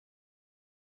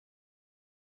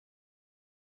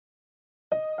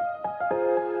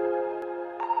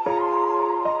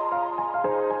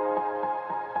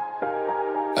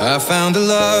I found a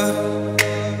love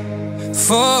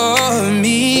for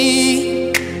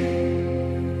me.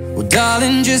 Well,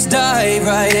 darling, just dive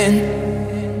right in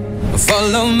and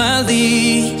follow my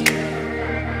lead.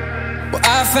 Well,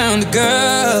 I found a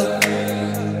girl,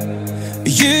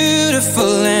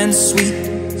 beautiful and sweet.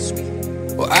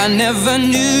 Well, I never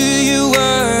knew you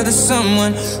were the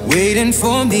someone waiting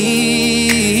for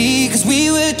me. 'Cause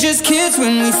we were just kids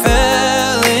when we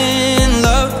fell in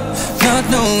love, not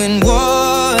knowing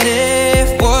what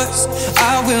it was.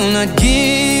 I will not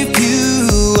give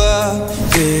you up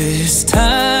this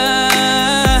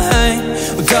time.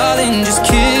 Well, darling, just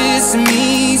kiss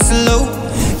me slow.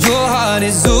 Your heart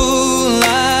is all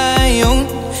I own,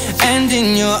 and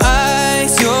in your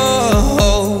eyes you're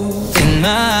holding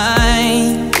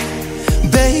mine.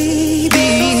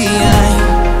 Baby,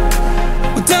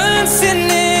 I'm dancing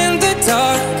in the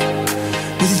dark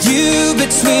with you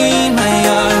between my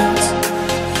arms,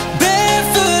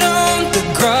 barefoot on the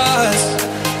grass,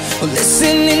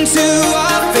 listening to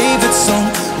our favorite song.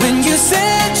 When you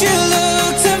said you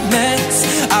looked a mess,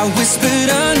 I whispered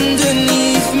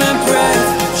underneath my breath,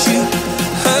 but you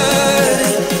heard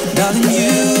it, darling,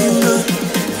 you look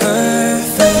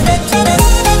perfect tonight.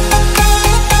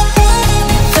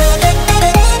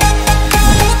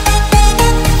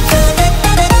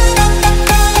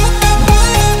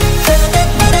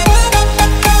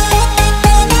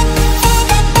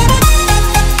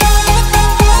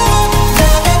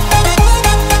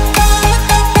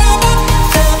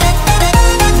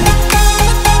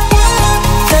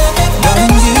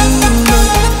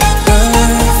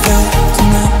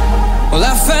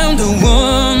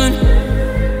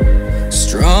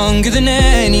 Than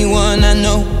anyone I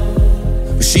know,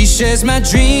 she shares my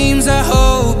dreams. I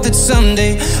hope that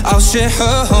someday I'll share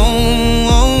her home.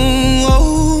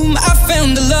 I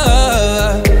found a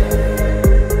love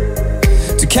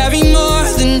to carry more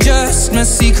than just my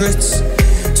secrets,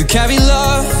 to carry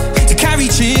love, to carry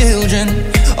children.